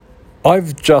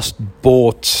I'm just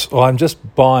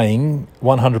buying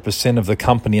 100% of the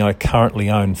company I currently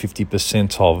own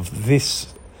 50% of. This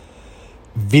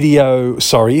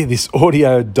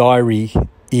audio diary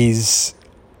is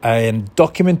a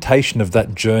documentation of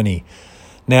that journey.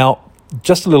 Now,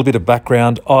 just a little bit of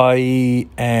background. I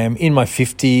am in my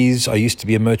 50s. I used to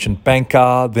be a merchant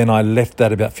banker. Then I left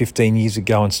that about 15 years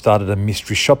ago and started a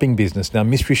mystery shopping business. Now,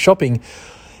 mystery shopping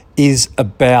is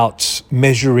about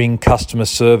measuring customer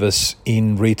service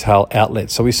in retail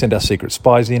outlets. So we send our secret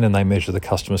spies in and they measure the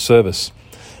customer service.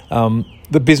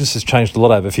 The business has changed a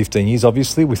lot over 15 years,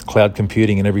 obviously, with cloud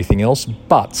computing and everything else.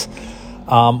 But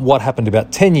what happened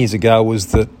about 10 years ago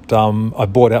was that I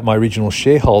bought out my original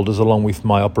shareholders along with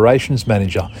my operations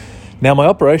manager. Now, my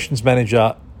operations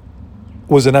manager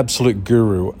was an absolute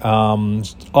guru. I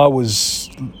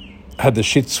had the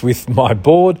shits with my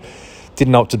board,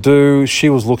 didn't know what to do. She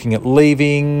was looking at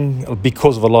leaving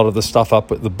because of a lot of the stuff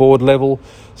up at the board level.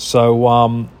 So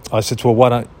I said to her, why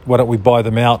don't we buy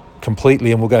them out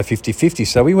completely and we'll go 50-50.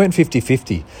 So we went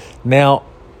 50-50. Now,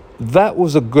 that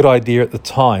was a good idea at the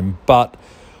time, but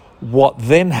what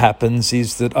then happens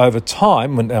is that over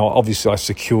time, now obviously I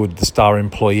secured the star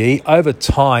employee, over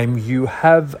time you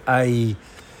have a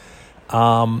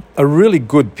really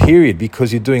good period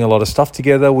because you're doing a lot of stuff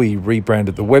together. We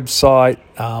rebranded the website,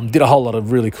 did a whole lot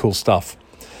of really cool stuff.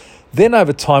 Then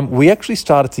over time, we actually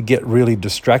started to get really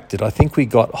distracted. I think we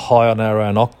got high on our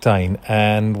own octane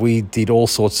and we did all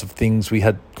sorts of things. We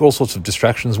had all sorts of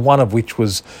distractions, one of which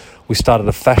was we started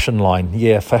a fashion line.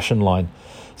 Fashion line.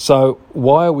 So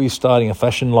why are we starting a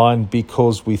fashion line?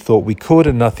 Because we thought we could.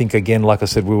 And I think, again, like I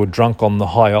said, we were drunk on the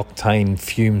high octane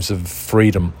fumes of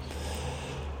freedom.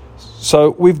 So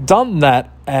we've done that,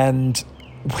 and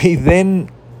we then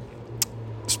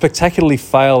spectacularly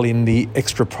fail in the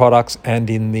extra products and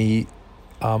in the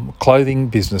clothing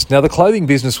business. Now, the clothing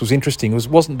business was interesting. It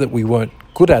wasn't that we weren't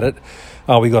good at it.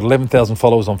 We got 11,000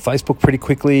 followers on Facebook pretty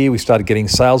quickly. We started getting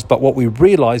sales. But what we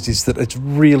realized is that it's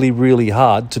really, really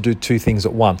hard to do two things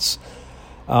at once.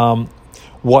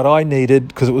 What I needed,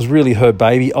 because it was really her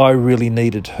baby, I really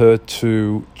needed her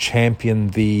to champion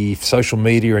the social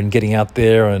media and getting out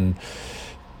there and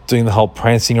doing the whole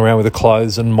prancing around with the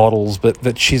clothes and models, but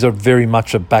that she's very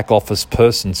much a back office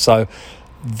person. So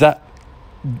that,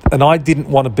 and I didn't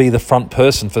want to be the front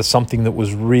person for something that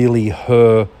was really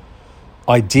her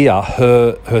idea,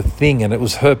 her thing, and it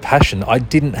was her passion. I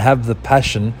didn't have the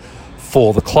passion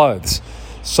for the clothes.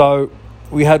 So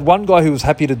we had one guy who was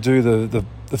happy to do the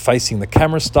facing the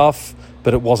camera stuff,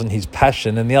 but it wasn't his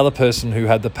passion, and the other person who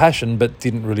had the passion but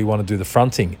didn't really want to do the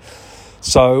fronting.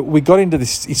 So we got into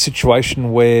this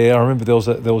situation where I remember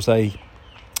there was a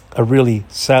really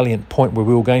salient point where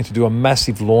we were going to do a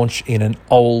massive launch in an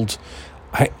old,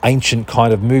 ancient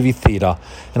kind of movie theatre,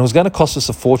 and it was going to cost us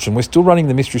a fortune. We're still running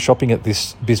the mystery shopping at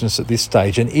this business at this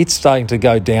stage, and it's starting to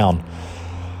go down.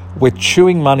 We're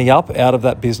chewing money up out of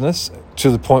that business to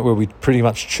the point where we pretty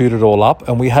much chewed it all up,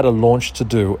 and we had a launch to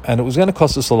do, and it was going to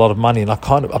cost us a lot of money. And I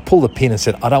pulled the pin and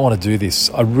said, I don't want to do this.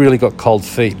 I really got cold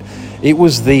feet. It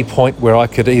was the point where I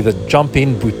could either jump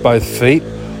in with both feet,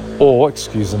 or,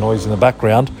 excuse the noise in the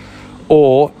background,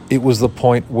 or it was the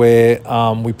point where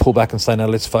we pull back and say, no,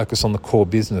 let's focus on the core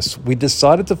business. We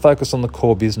decided to focus on the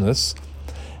core business,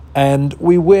 and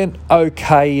we went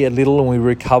okay a little and we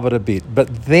recovered a bit.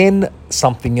 But then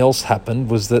something else happened,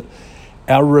 was that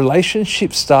our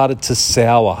relationship started to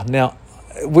sour. Now,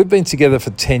 we've been together for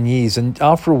 10 years, and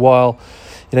after a while,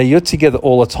 you're together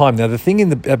all the time. Now, the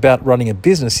thing about running a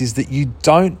business is that you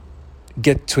don't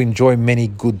get to enjoy many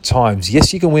good times.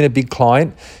 Yes, you can win a big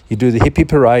client, you do the hippie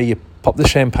hooray, you pop the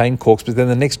champagne corks, but then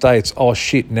the next day it's, oh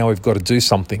shit, now we've got to do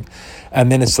something.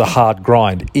 And then it's the hard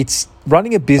grind.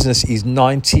 Running a business is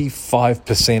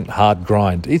 95% hard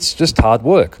grind. It's just hard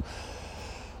work.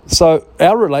 So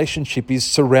our relationship is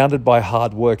surrounded by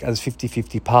hard work as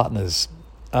 50-50 partners.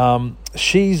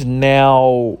 She's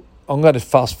now, I'm going to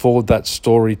fast forward that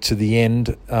story to the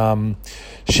end.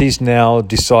 She's now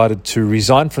decided to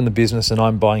resign from the business, and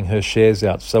I'm buying her shares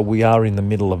out. So we are in the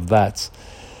middle of that.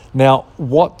 Now,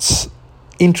 what's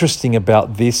interesting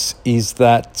about this is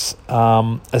that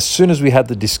as soon as we had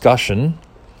the discussion,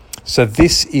 so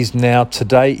this is now,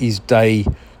 today is day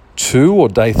 2 or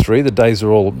day 3. The days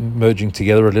are all merging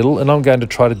together a little, and I'm going to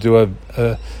try to do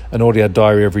an audio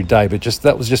diary every day, but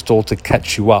that was just all to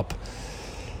catch you up.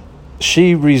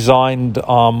 She resigned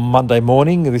on Monday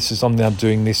morning. I'm now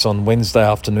doing this on Wednesday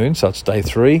afternoon, so it's day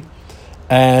 3,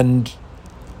 and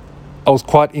I was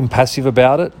quite impassive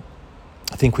about it.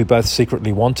 I think we both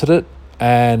secretly wanted it,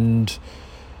 and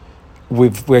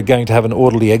we're going to have an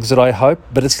orderly exit, I hope.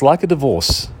 But it's like a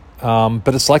divorce.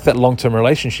 But it's like that long-term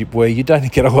relationship where you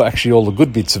don't get actually all the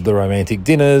good bits of the romantic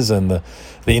dinners and the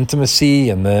intimacy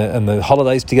and the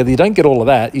holidays together. You don't get all of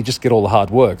that. You just get all the hard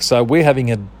work. So we're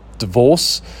having a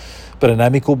divorce, but an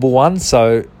amicable one.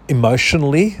 So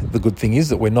emotionally, the good thing is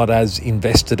that we're not as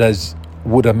invested as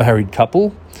would a married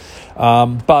couple.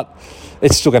 But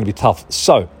it's still going to be tough.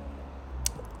 So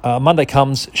Monday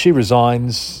comes, she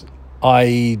resigns.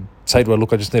 I say to her,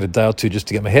 look, I just need a day or two just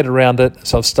to get my head around it.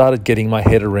 So I've started getting my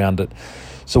head around it.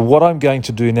 So what I'm going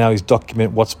to do now is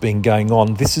document what's been going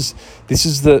on. This is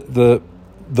the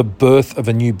birth of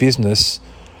a new business,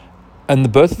 and the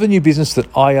birth of a new business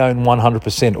that I own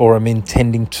 100% or I'm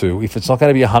intending to. If it's not going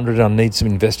to be 100 and I need some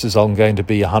investors, I'm going to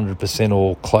be 100%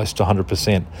 or close to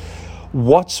 100%.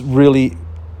 What's really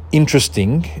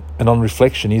interesting and on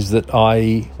reflection is that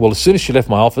as soon as she left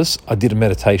my office, I did a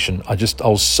meditation.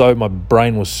 My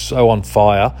brain was so on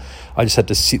fire. I just had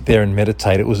to sit there and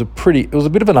meditate. It was a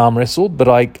bit of an arm wrestle, but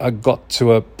I got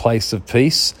to a place of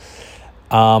peace.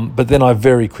 But then I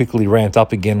very quickly ramped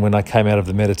up again when I came out of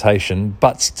the meditation,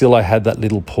 but still I had that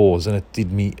little pause and it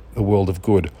did me a world of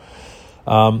good.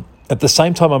 At the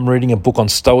same time, I'm reading a book on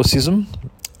Stoicism,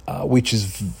 which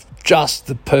is just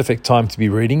the perfect time to be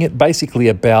reading it. Basically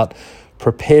about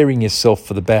preparing yourself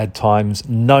for the bad times,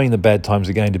 knowing the bad times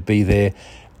are going to be there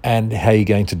and how you're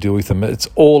going to deal with them. It's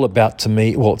all about, to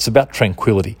me, it's about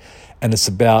tranquility, and it's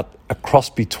about a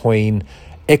cross between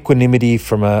equanimity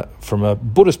from a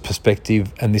Buddhist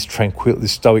perspective and this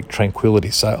stoic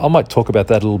tranquility. So I might talk about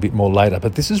that a little bit more later,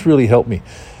 but this has really helped me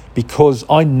because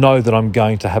I know that I'm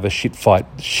going to have a shit fight.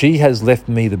 She has left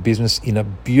me the business in a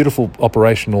beautiful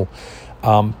operational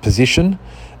position.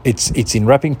 It's in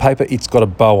wrapping paper. It's got a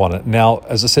bow on it. Now,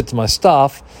 as I said to my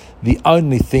staff, the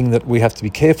only thing that we have to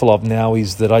be careful of now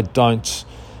is that I don't.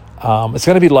 It's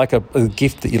going to be like a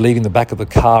gift that you leave in the back of the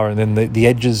car, and then the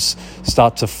edges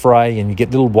start to fray, and you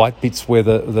get little white bits where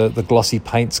the glossy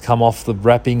paints come off the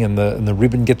wrapping, and the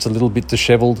ribbon gets a little bit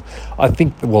dishevelled. I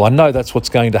know that's what's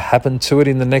going to happen to it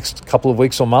in the next couple of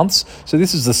weeks or months. So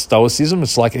this is the Stoicism.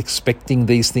 It's like expecting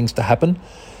these things to happen.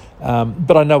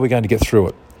 But I know we're going to get through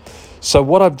it. So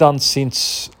what I've done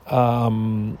since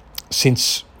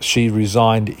she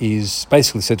resigned is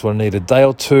basically said to her, I need a day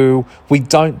or two. We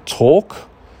don't talk.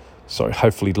 Sorry,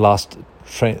 hopefully last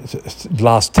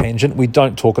tangent. We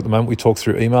don't talk at the moment. We talk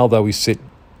through email, though we sit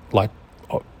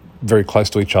very close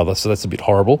to each other. So that's a bit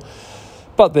horrible.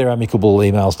 But they're amicable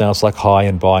emails now. It's like hi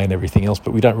and bye and everything else.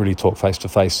 But we don't really talk face to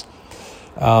face.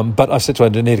 But I said to her,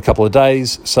 I need a couple of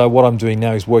days. So what I'm doing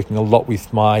now is working a lot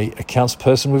with my accounts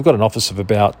person. We've got an office of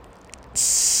about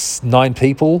 9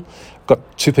 people.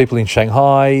 Got 2 people in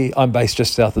Shanghai. I'm based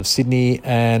just south of Sydney,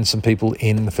 and some people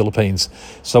in the Philippines.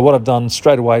 So what I've done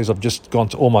straight away is I've just gone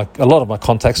to a lot of my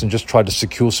contacts and just tried to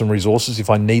secure some resources if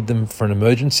I need them for an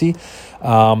emergency,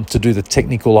 to do the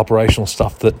technical operational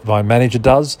stuff that my manager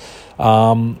does.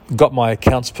 Got my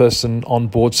accounts person on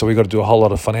board, so we've got to do a whole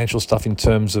lot of financial stuff in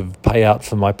terms of payout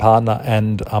for my partner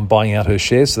and buying out her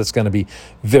shares. So that's going to be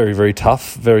very, very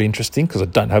tough, very interesting, because I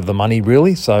don't have the money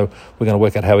really. So we're going to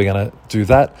work out how we're going to do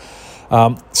that.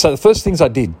 So the first things I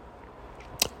did,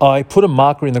 I put a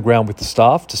marker in the ground with the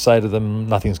staff to say to them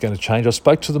nothing's going to change. I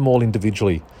spoke to them all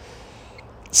individually.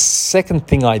 Second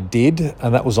thing I did,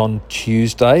 and that was on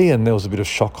Tuesday, and there was a bit of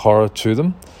shock horror to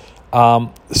them. The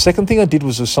second thing I did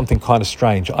was something kind of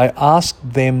strange. I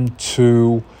asked them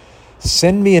to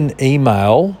send me an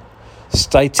email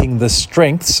stating the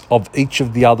strengths of each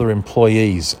of the other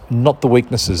employees, not the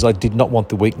weaknesses. I did not want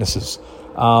the weaknesses.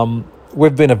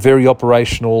 We've been a very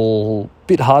operational,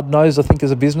 bit hard-nosed, I think,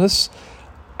 as a business,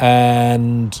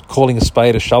 and calling a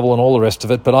spade a shovel and all the rest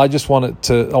of it. But I just want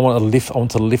to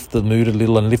lift the mood a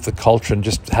little and lift the culture and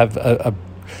just have a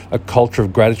culture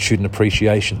of gratitude and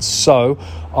appreciation. So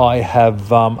I have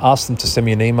asked them to send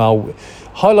me an email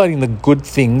highlighting the good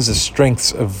things, the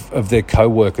strengths of their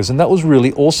co-workers. And that was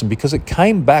really awesome because it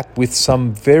came back with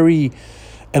some very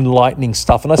enlightening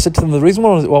stuff. And I said to them, the reason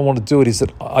why I want to do it is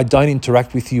that I don't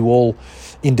interact with you all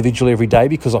individually every day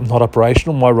because I'm not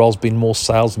operational. My role's been more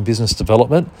sales and business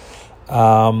development.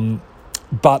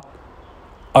 But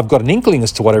I've got an inkling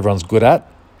as to what everyone's good at.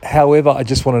 However, I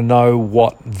just want to know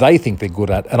what they think they're good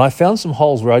at. And I found some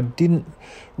holes where I didn't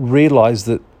realize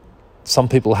that some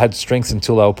people had strengths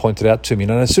until they were pointed out to me.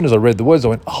 And as soon as I read the words, I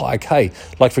went, oh, okay.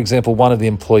 Like, for example, one of the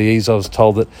employees, I was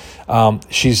told that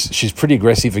she's pretty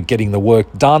aggressive at getting the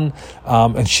work done,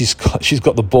 and she's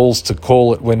got the balls to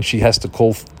call it when she has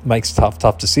to makes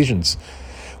tough decisions.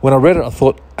 When I read it, I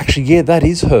thought, actually, yeah, that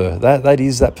is her. That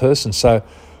is that person. So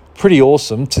pretty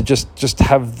awesome to just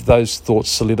have those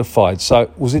thoughts solidified.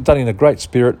 So was it done in a great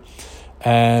spirit?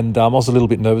 And I was a little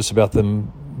bit nervous about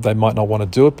them they might not want to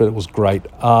do it, but it was great.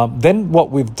 Then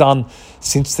what we've done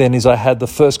since then is I had the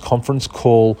first conference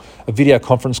call, a video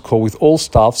conference call with all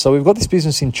staff. So we've got this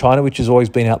business in China, which has always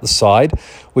been out the side.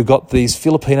 We've got these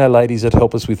Filipino ladies that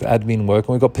help us with admin work,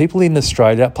 and we've got people in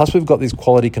Australia. Plus we've got these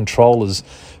quality controllers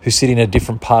who sit in a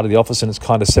different part of the office, and it's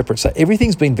kind of separate. So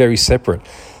everything's been very separate.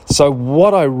 So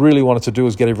what I really wanted to do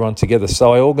was get everyone together.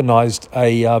 So I organised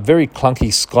a very clunky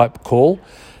Skype call.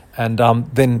 And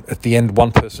then at the end,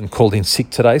 one person called in sick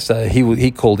today, so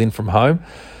he called in from home.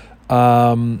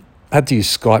 I had to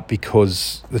use Skype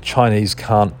because the Chinese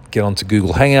can't get onto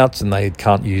Google Hangouts and they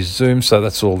can't use Zoom, so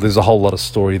that's all. There's a whole lot of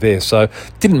story there. So it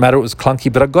didn't matter, it was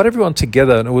clunky, but I got everyone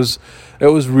together, and it was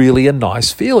really a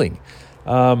nice feeling.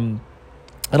 And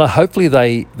hopefully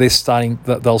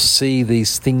they'll see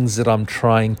these things that I'm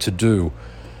trying to do.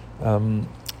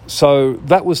 So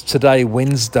that was today,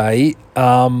 Wednesday.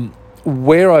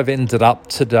 Where I've ended up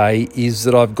today is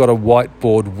that I've got a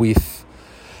whiteboard with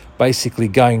basically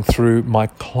going through my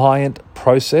client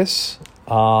process.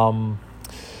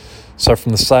 So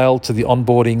from the sale to the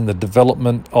onboarding, the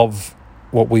development of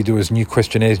what we do as new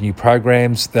questionnaires, new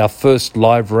programs, our first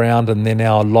live round, and then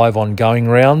our live ongoing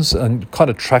rounds, and kind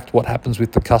of tracked what happens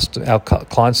with our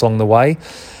clients along the way.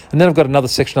 And then I've got another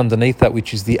section underneath that,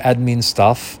 which is the admin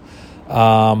stuff.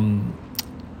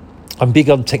 I'm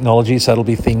big on technology, so it'll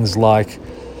be things like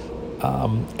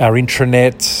our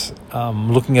intranet,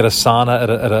 looking at Asana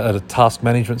at a task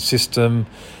management system,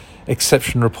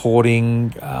 exception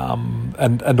reporting,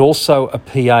 and also a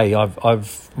PA.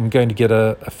 I'm going to get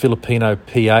a Filipino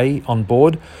PA on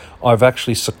board. I've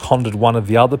actually seconded one of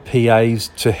the other PAs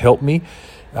to help me.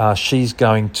 She's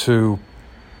going to.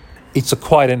 It's a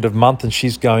quiet end of month, and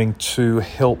she's going to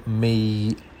help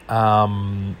me.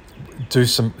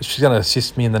 She's going to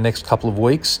assist me in the next couple of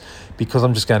weeks because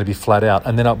I'm just going to be flat out.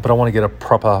 But I want to get a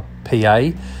proper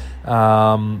PA.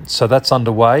 So that's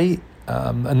underway.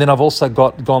 And then I've also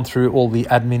gone through all the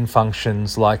admin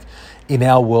functions. Like in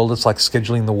our world, it's like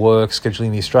scheduling the work,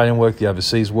 scheduling the Australian work, the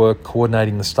overseas work,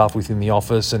 coordinating the stuff within the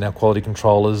office and our quality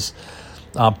controllers,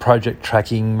 project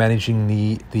tracking, managing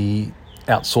the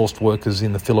outsourced workers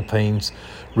in the Philippines,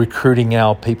 recruiting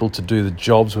our people to do the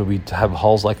jobs where we have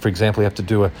holes. Like, for example, we have to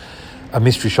do a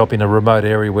mystery shop in a remote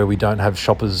area where we don't have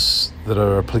shoppers that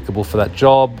are applicable for that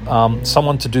job,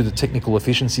 someone to do the technical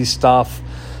efficiency stuff,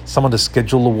 someone to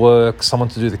schedule the work, someone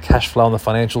to do the cash flow and the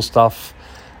financial stuff,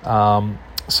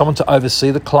 someone to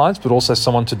oversee the clients, but also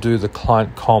someone to do the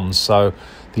client comms, so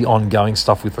the ongoing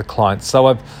stuff with the clients.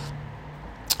 So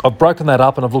I've broken that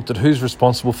up, and I've looked at who's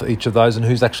responsible for each of those and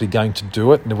who's actually going to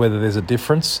do it and whether there's a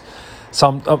difference.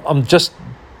 So I'm just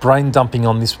brain dumping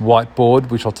on this whiteboard,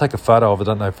 which I'll take a photo of. I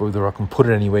don't know whether I can put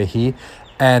it anywhere here,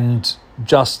 and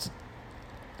just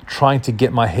trying to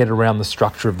get my head around the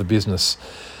structure of the business.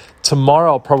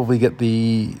 Tomorrow I'll probably get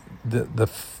the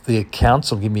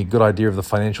accounts. Will give me a good idea of the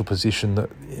financial position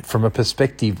from a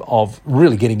perspective of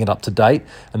really getting it up to date,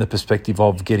 and the perspective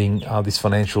of getting this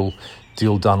financial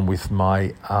deal done with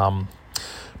my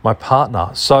my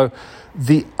partner. So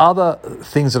the other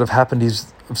things that have happened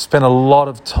is I've spent a lot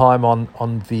of time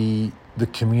on the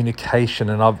communication,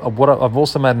 and I've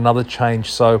also made another change.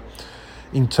 So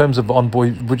in terms of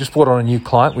onboard, we just brought on a new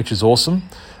client, which is awesome.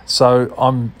 So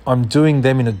I'm doing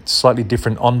them in a slightly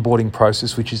different onboarding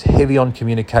process, which is heavy on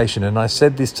communication. And I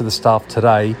said this to the staff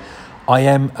today, I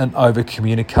am an over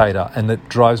communicator, and it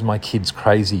drives my kids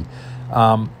crazy.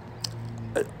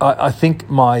 I think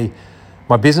my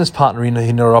business partner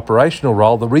in her operational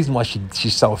role, the reason why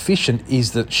she's so efficient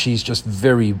is that she's just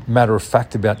very matter of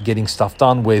fact about getting stuff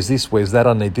done. Where's this? Where's that?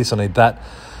 I need this. I need that.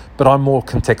 But I'm more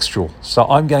contextual. So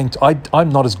I'm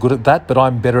not as good at that, but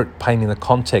I'm better at painting the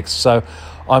context. So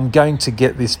I'm going to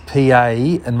get this PA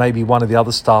and maybe one of the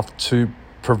other staff to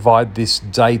provide this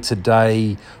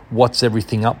day-to-day, what's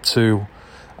everything up to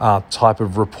type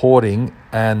of reporting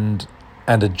and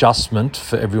adjustment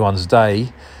for everyone's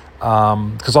day,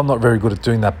 because I'm not very good at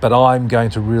doing that, but I'm going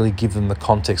to really give them the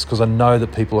context, because I know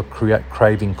that people are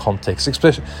craving context,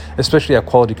 especially our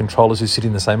quality controllers who sit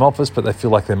in the same office, but they feel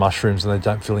like they're mushrooms and they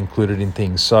don't feel included in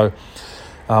things. So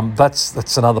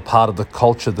that's another part of the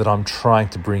culture that I'm trying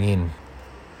to bring in.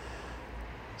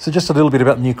 So just a little bit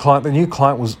about the new client. The new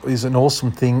client is an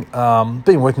awesome thing.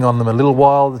 Been working on them a little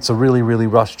while. It's a really, really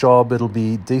rush job. It'll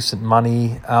be decent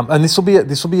money, and this will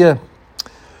be a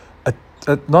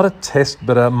not a test,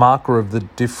 but a marker of the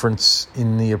difference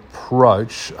in the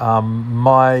approach.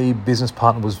 My business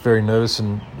partner was very nervous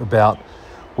about,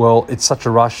 well, it's such a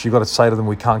rush. You've got to say to them,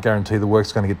 we can't guarantee the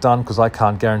work's going to get done, because I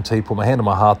can't guarantee, put my hand on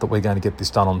my heart, that we're going to get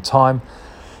this done on time.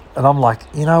 And I'm like,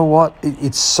 you know what?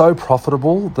 It's so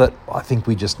profitable that I think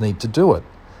we just need to do it.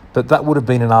 but that would have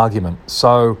been an argument.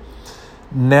 So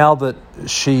now that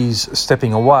she's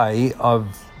stepping away,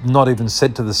 I've not even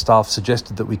said to the staff,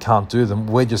 suggested that we can't do them.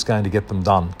 We're just going to get them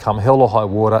done. Come hell or high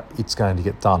water, it's going to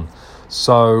get done.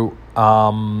 So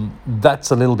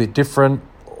that's a little bit different.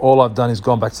 All I've done is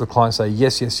gone back to the client and say,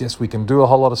 yes, we can do a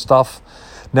whole lot of stuff.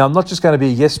 Now, I'm not just going to be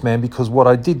a yes man, because what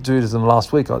I did do to them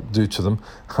last week, I do to them,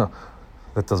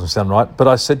 that doesn't sound right, but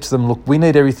I said to them, look, we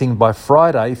need everything by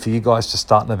Friday for you guys to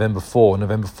start November 4.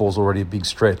 November 4 is already a big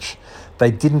stretch.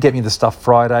 They didn't get me the stuff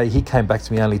Friday. He came back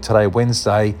to me only today,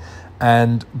 Wednesday,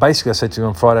 and basically I said to him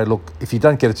on Friday, look, if you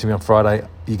don't get it to me on Friday,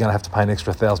 you're going to have to pay an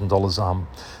extra $1,000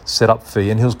 setup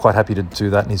fee. And he was quite happy to do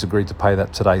that, and he's agreed to pay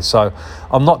that today. So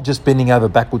I'm not just bending over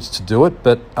backwards to do it,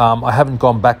 but I haven't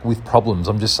gone back with problems.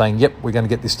 I'm just saying, yep, we're going to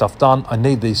get this stuff done. I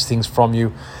need these things from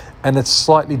you. And it's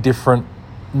slightly different,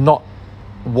 not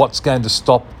what's going to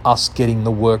stop us getting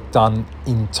the work done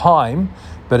in time,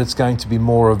 but it's going to be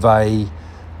more of a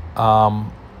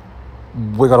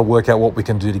we've got to work out what we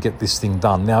can do to get this thing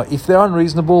done. Now, if they're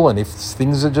unreasonable and if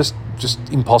things are just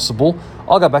impossible,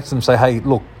 I'll go back to them and say, hey,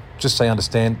 look, just so you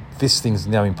understand, this thing's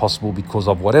now impossible because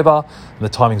of whatever, and the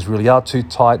timings really are too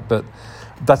tight, but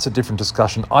that's a different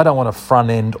discussion. I don't want to front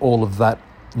end all of that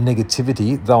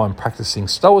negativity. Though I'm practicing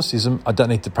stoicism, I don't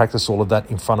need to practice all of that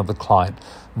in front of the client.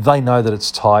 They know that it's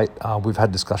tight. We've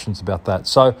had discussions about that.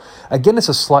 So again, it's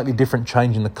a slightly different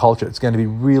change in the culture. It's going to be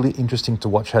really interesting to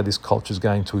watch how this culture is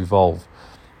going to evolve.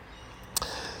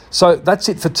 So that's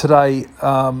it for today.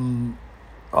 I'm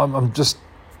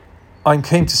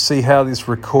keen to see how this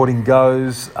recording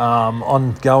goes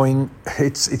ongoing.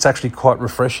 It's actually quite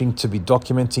refreshing to be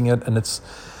documenting it, and it's,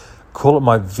 call it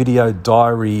my video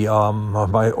diary,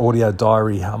 my audio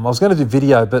diary. I was going to do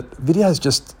video, but video is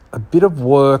just a bit of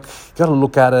work. Got to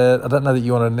look at it. I don't know that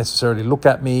you want to necessarily look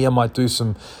at me. I might do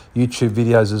some YouTube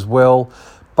videos as well.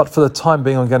 But for the time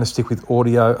being, I'm going to stick with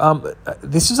audio.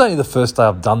 This is only the first day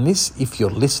I've done this. If you're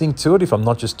listening to it, if I'm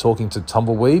not just talking to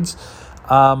tumbleweeds,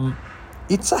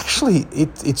 it's actually,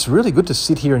 it's really good to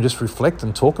sit here and just reflect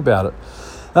and talk about it.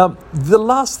 The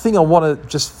last thing I want to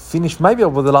just finish, maybe the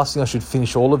last thing I should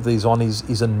finish all of these on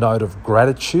is a note of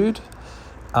gratitude.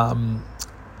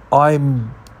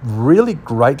 I'm really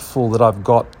grateful that I've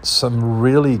got some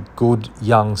really good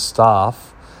young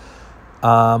staff.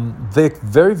 They're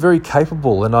very, very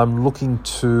capable, and I'm looking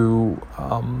to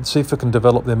see if I can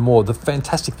develop them more. The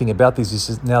fantastic thing about this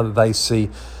is now that they see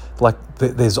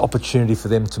there's opportunity for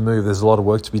them to move, there's a lot of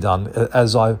work to be done.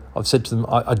 As I've said to them,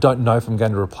 I don't know if I'm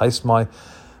going to replace my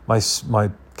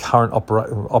current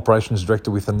operations director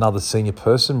with another senior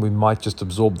person. We might just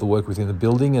absorb the work within the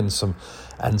building and some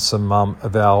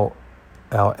of our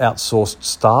outsourced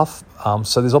staff.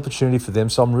 So there's opportunity for them.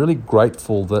 So I'm really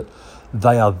grateful that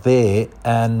they are there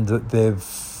and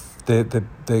that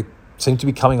they seem to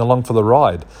be coming along for the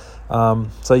ride.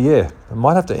 So yeah, I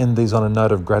might have to end these on a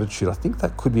note of gratitude. I think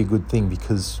that could be a good thing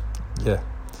because, yeah,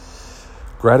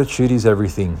 gratitude is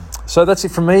everything. So that's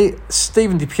it from me,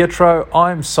 Stephen DiPietro.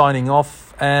 I'm signing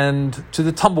off, and to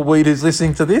the tumbleweed who's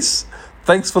listening to this,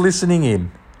 thanks for listening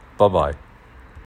in. Bye-bye.